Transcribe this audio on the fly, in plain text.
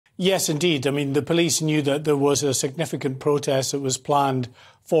Yes, indeed. I mean, the police knew that there was a significant protest that was planned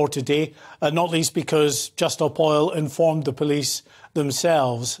for today, not least because Just Stop Oil informed the police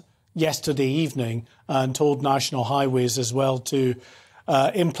themselves yesterday evening and told National Highways as well to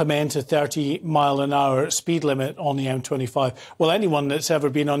implement a 30-mile-an-hour speed limit on the M25. Well, anyone that's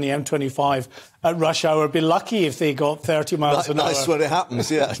ever been on the M25 at rush hour would be lucky if they got 30 miles an hour. That's when it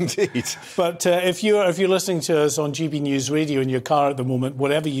happens, yeah, indeed. But if you're listening to us on GB News Radio in your car at the moment,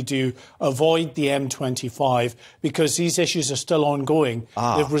 whatever you do, avoid the M25 because these issues are still ongoing.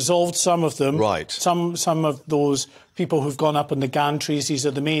 They've resolved some of them. Right. Some of those people who've gone up on the gantries, these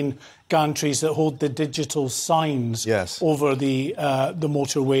are the main gantries that hold the digital signs over the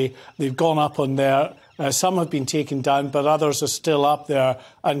motorway. They've gone up on there. Some have been taken down, but others are still up there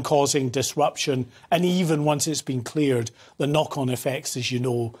and causing disruption. And even once it's been cleared, the knock-on effects, as you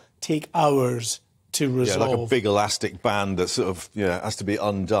know, take hours to resolve. Yeah, like a big elastic band that sort of has to be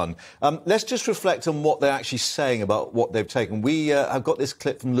undone. Let's just reflect on what they're actually saying about what they've taken. We have got this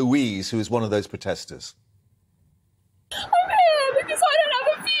clip from Louise, who is one of those protesters. I'm here because I don't have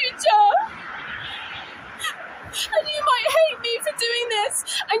a future. And you might hate me for doing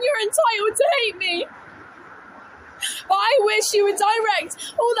this, and you're entitled to hate me. But I wish you would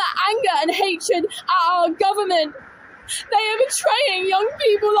direct all that anger and hatred at our government. They are betraying young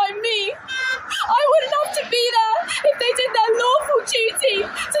people like me. I wouldn't have to be there if they did their lawful duty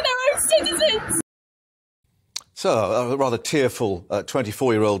to their own citizens. So, a rather tearful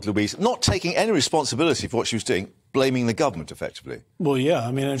 24-year-old Louise, not taking any responsibility for what she was doing, blaming the government, effectively. Well, yeah,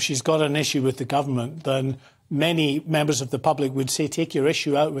 I mean, if she's got an issue with the government, then many members of the public would say, take your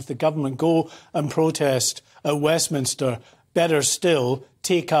issue out with the government, go and protest at Westminster. Better still,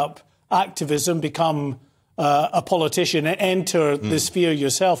 take up activism, become a politician, enter the sphere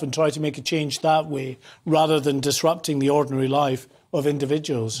yourself and try to make a change that way, rather than disrupting the ordinary life of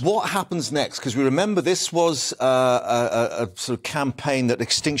individuals. What happens next? Because we remember this was a sort of campaign that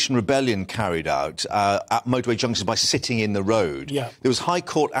Extinction Rebellion carried out at motorway junctions by sitting in the road. Yeah. There was High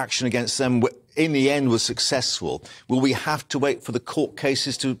Court action against them. In the end, was successful. Will we have to wait for the court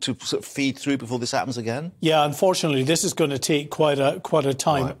cases to sort of feed through before this happens again? Yeah, unfortunately, this is going to take quite a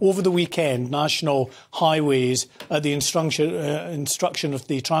time. Right. Over the weekend, National Highways, at the instruction of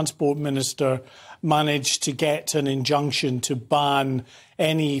the Transport Minister, managed to get an injunction to ban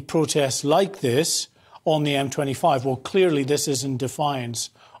any protests like this on the M25. Well, clearly this is in defiance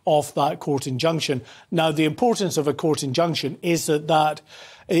of that court injunction. Now, the importance of a court injunction is that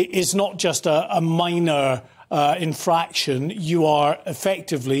is not just a minor infraction. You are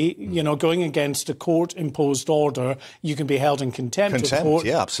effectively, going against a court-imposed order. You can be held in contempt of court,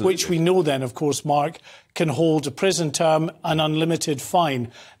 yeah, absolutely. Which we know then, of course, Mark, can hold a prison term, an unlimited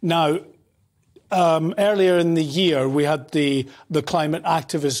fine. Now, earlier in the year, we had the climate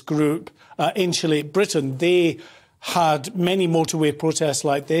activist group Insulate Britain. They had many motorway protests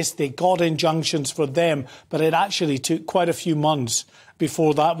like this. They got injunctions for them, but it actually took quite a few months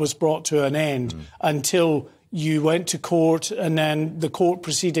before that was brought to an end, until you went to court and then the court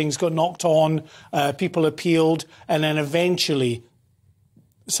proceedings got knocked on, people appealed, and then eventually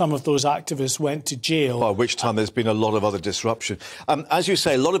some of those activists went to jail. By which time there's been a lot of other disruption. As you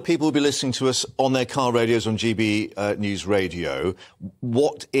say, a lot of people will be listening to us on their car radios on GB News Radio.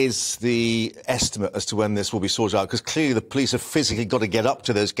 What is the estimate as to when this will be sorted out? Because clearly the police have physically got to get up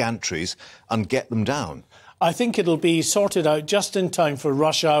to those gantries and get them down. I think it'll be sorted out just in time for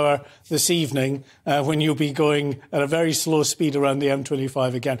rush hour this evening, when you'll be going at a very slow speed around the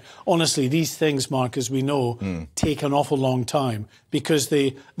M25 again. Honestly, these things, Mark, as we know, take an awful long time, because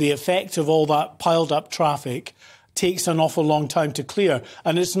the effect of all that piled up traffic takes an awful long time to clear.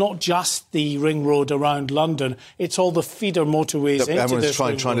 And it's not just the ring road around London, it's all the feeder motorways into this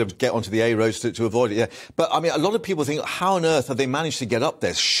ring road. Trying to get onto the A roads to avoid it, yeah. But, I mean, a lot of people think, how on earth have they managed to get up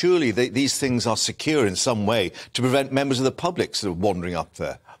there? Surely these things are secure in some way to prevent members of the public sort of wandering up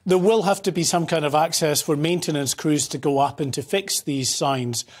there. There will have to be some kind of access for maintenance crews to go up and to fix these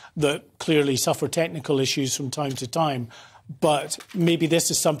signs that clearly suffer technical issues from time to time. But maybe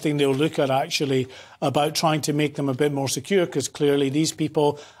this is something they'll look at, actually, about trying to make them a bit more secure, because clearly these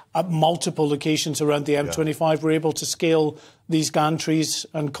people at multiple locations around the M25 were able to scale these gantries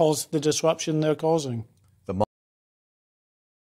and cause the disruption they're causing.